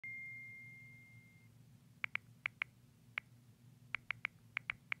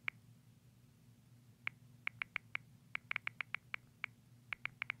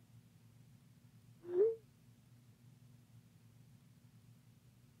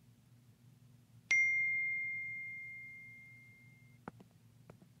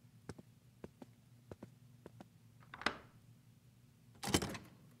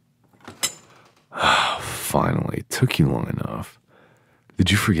Finally, took you long enough.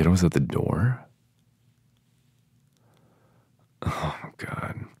 Did you forget I was at the door? Oh,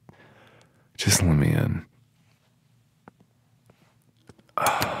 God. Just let me in.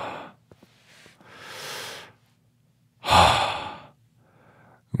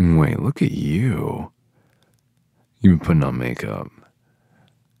 Wait, look at you. You've been putting on makeup.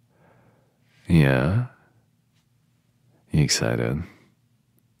 Yeah? You excited?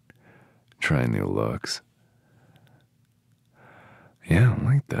 Trying new looks. Yeah, I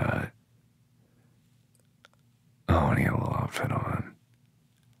like that. Oh, and you got a little outfit on.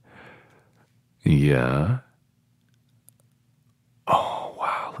 Yeah? Oh,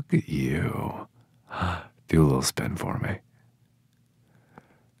 wow, look at you. Do a little spin for me.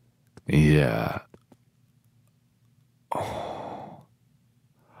 Yeah. Oh,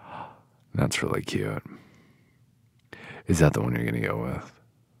 that's really cute. Is that the one you're going to go with?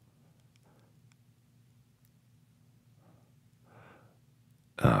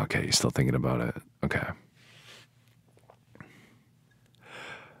 Okay, you're still thinking about it? Okay.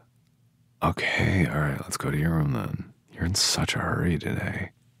 Okay, all right, let's go to your room then. You're in such a hurry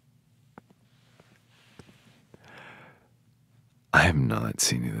today. I have not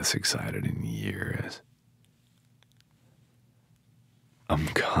seen you this excited in years. I'm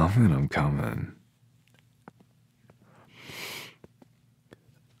coming.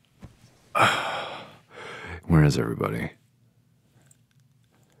 Where is everybody?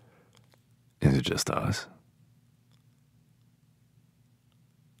 Is it just us?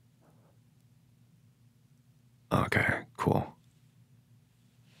 Okay, cool.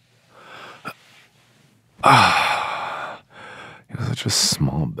 It was such a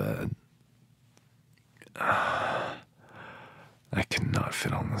small bed. I cannot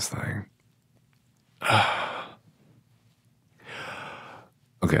fit on this thing.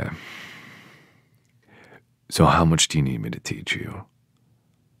 Okay. So how much do you need me to teach you?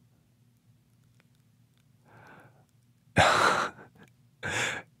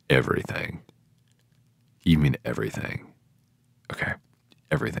 Everything. You mean everything? Okay.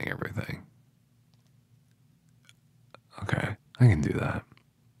 Everything. Okay, I can do that.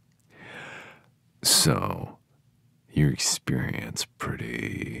 So, your experience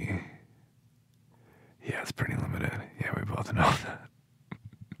pretty... Yeah, it's pretty limited. Yeah, we both know that.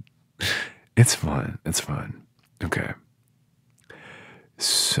 It's fun. Okay.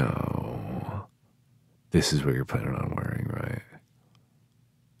 So, this is what you're planning on wearing, right?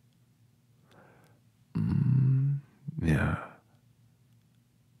 Yeah.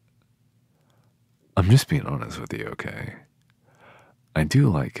 I'm just being honest with you, okay? I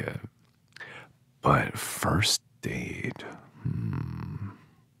do like it. But first date,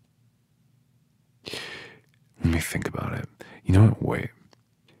 let me think about it. You know what? Wait.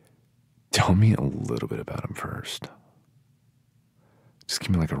 Tell me a little bit about him first. Just give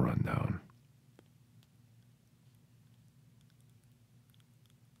me like a rundown.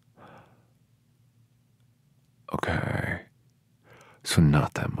 Okay. So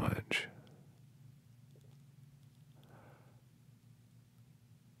not that much.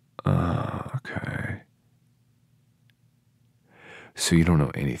 Okay. So you don't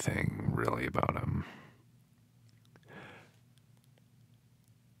know anything really about him.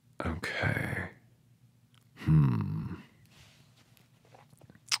 Okay.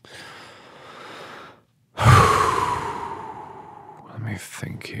 Let me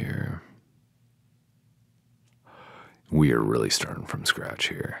think here. We are really starting from scratch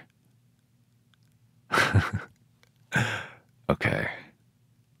here. Okay.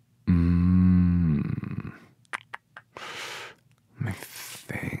 Let me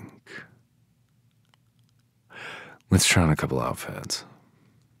think. Let's try on a couple outfits.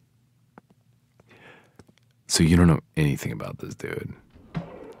 So you don't know anything about this dude.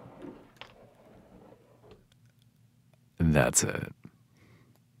 That's it.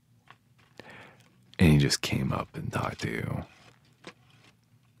 And he just came up and talked to you.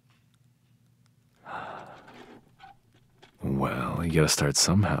 Well, you gotta start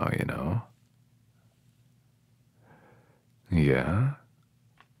somehow, you know? Yeah?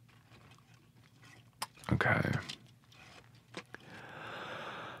 Okay.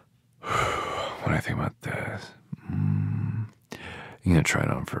 What do I think about this? You're gonna try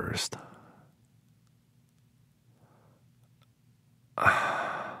it on first.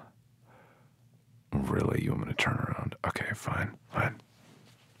 Really? You want me to turn around? Okay, fine.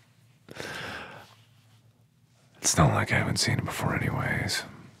 It's not like I haven't seen it before anyways.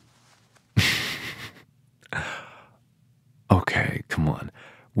 Okay, come on.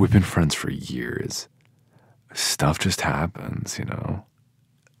 We've been friends for years. Stuff just happens, you know?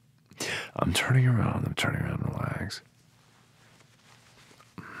 I'm turning around. I'm turning around. Relax.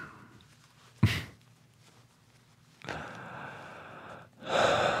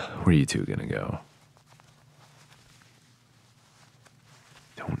 Where are you two gonna go?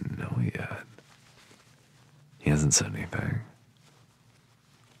 Don't know yet. He hasn't said anything.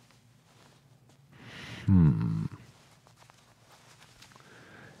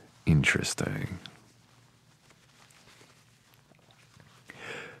 Interesting.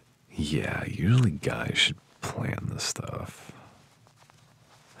 Yeah, usually guys should plan this stuff.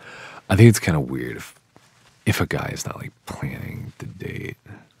 I think it's kind of weird if a guy is not like planning the date.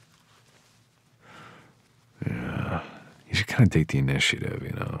 Yeah, you should kind of take the initiative,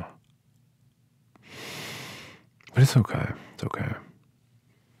 you know. But it's okay. It's okay.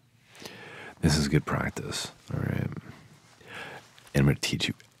 This is good practice, all right? And I'm going to teach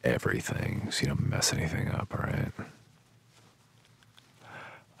you everything so you don't mess anything up, all right?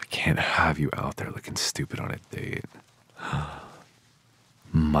 I can't have you out there looking stupid on a date.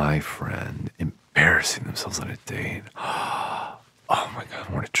 My friend embarrassing themselves on a date. Oh my God,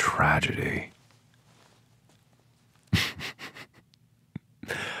 what a tragedy.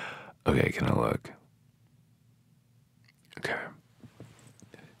 Okay, can I look? Okay.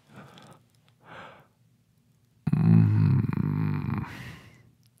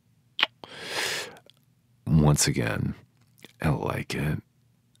 Once again, I like it.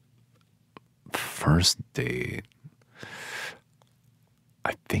 First date,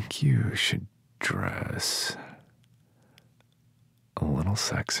 I think you should dress a little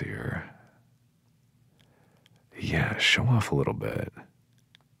sexier. Yeah, show off a little bit.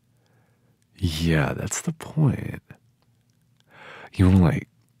 Yeah, that's the point. You want to like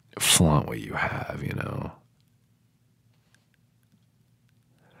flaunt what you have, you know?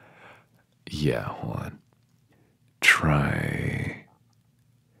 Yeah, hold on. Try.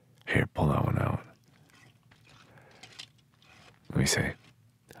 Here, pull that one out. Let me see.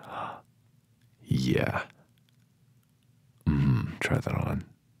 Yeah. Try that on.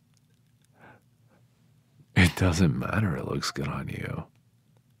 It doesn't matter. It looks good on you.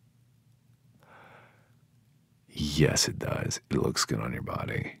 Yes, it does. It looks good on your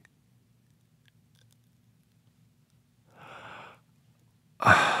body.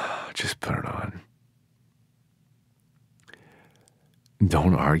 Just put it on.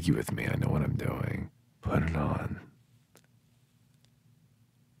 Don't argue with me. I know what I'm doing. Put it on.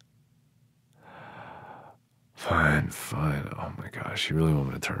 Fine, fine. Oh my gosh, you really want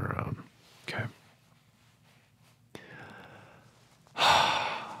me to turn around? Okay.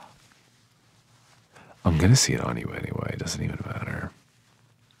 I'm gonna see it on you anyway. It doesn't even matter.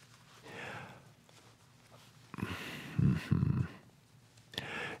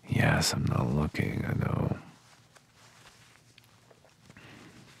 Yes, I'm not looking. I know.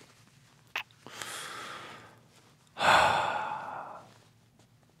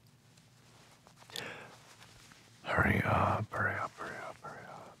 Hurry up, hurry up, hurry up, hurry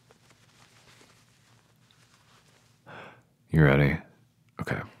up. You ready?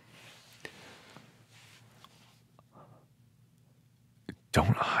 Okay.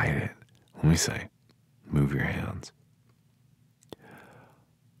 Don't hide it. Let me say, move your hands.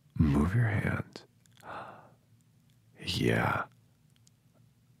 Move your hands. Yeah.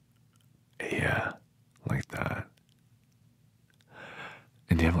 Yeah. Like that.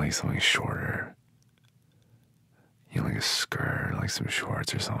 And do you have like something shorter? You know, like a skirt, like some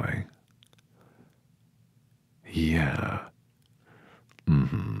shorts or something. Yeah.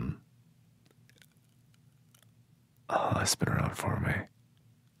 Spin around for me.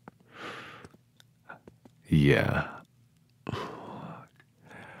 Yeah.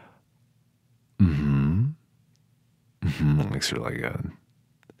 Looks really good.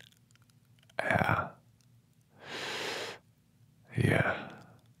 Yeah. Yeah.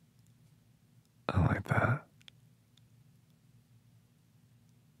 I like that.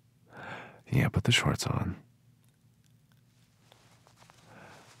 Yeah, put the shorts on.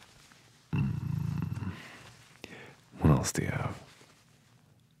 What else do you have?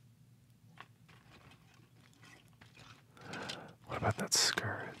 What about that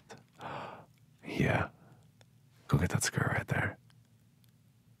skirt? Yeah. Go get that skirt right there.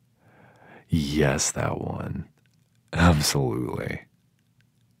 Yes, that one. Absolutely.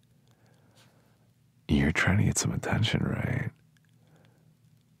 You're trying to get some attention, right?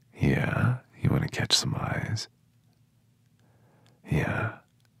 Yeah. You want to catch some eyes. Yeah.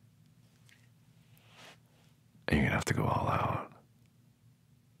 And you're gonna have to go all out.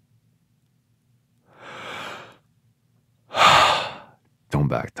 Don't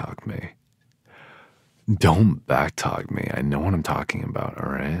backtalk me. Don't backtalk me. I know what I'm talking about,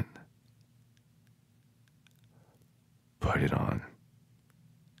 all right? Put it on.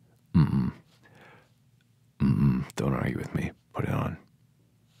 Mm-mm. Mm-mm. Don't argue with me. Put it on.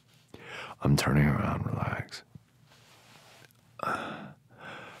 I'm turning around. Relax.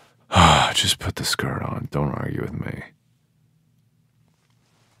 Just put the skirt on. Don't argue with me.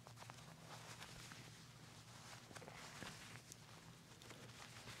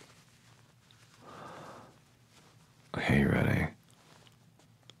 Okay, you ready?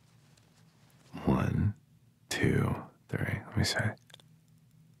 1, 2, 3. Let me see.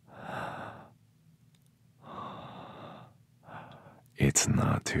 It's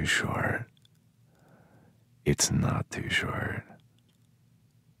not too short. It's not too short.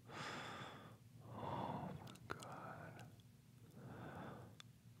 Oh my God.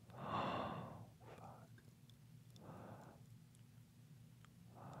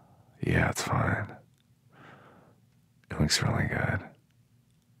 Yeah, it's fine. It looks really good.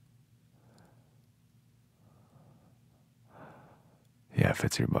 Yeah, it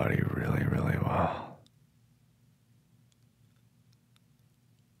fits your body really, really well.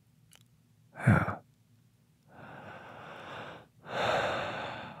 Yeah.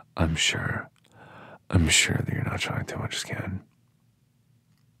 I'm sure. I'm sure that you're not showing too much skin.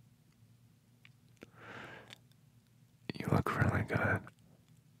 You look really good.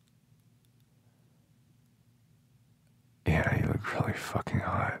 Yeah, you look really fucking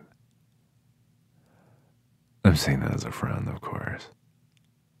hot. I'm saying that as a friend, of course.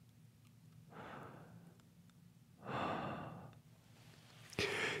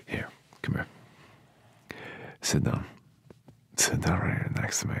 Here, come here. Sit down. Sit down right here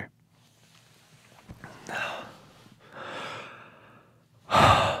next to me.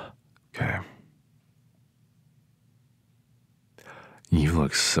 Okay. You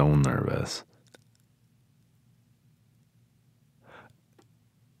look so nervous.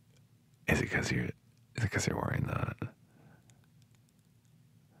 Is it because you're wearing that?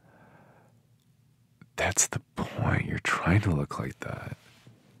 That's the point. You're trying to look like that.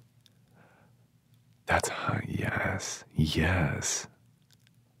 That's how, yes. Yes.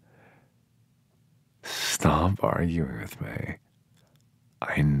 Stop arguing with me.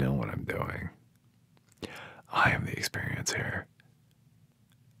 I know what I'm doing. I have the experience here.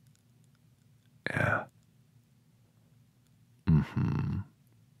 Yeah. Mm-hmm.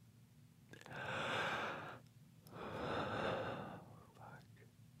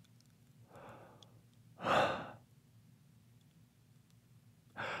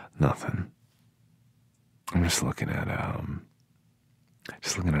 Nothing. I'm just looking at how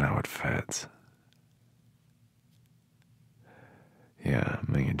it fits. Yeah,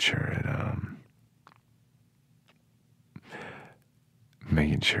 making sure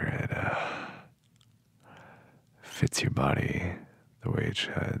it fits your body the way it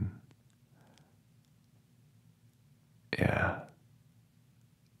should. Yeah.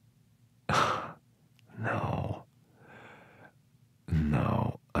 No.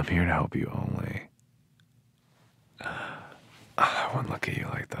 No. I'm here to help you only. I wouldn't look at you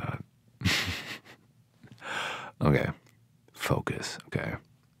like that. Okay. Focus, okay?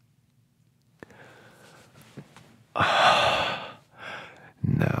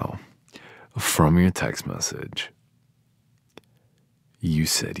 Now, from your text message, you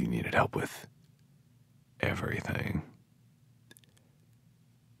said you needed help with everything.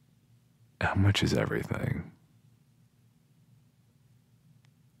 How much is everything?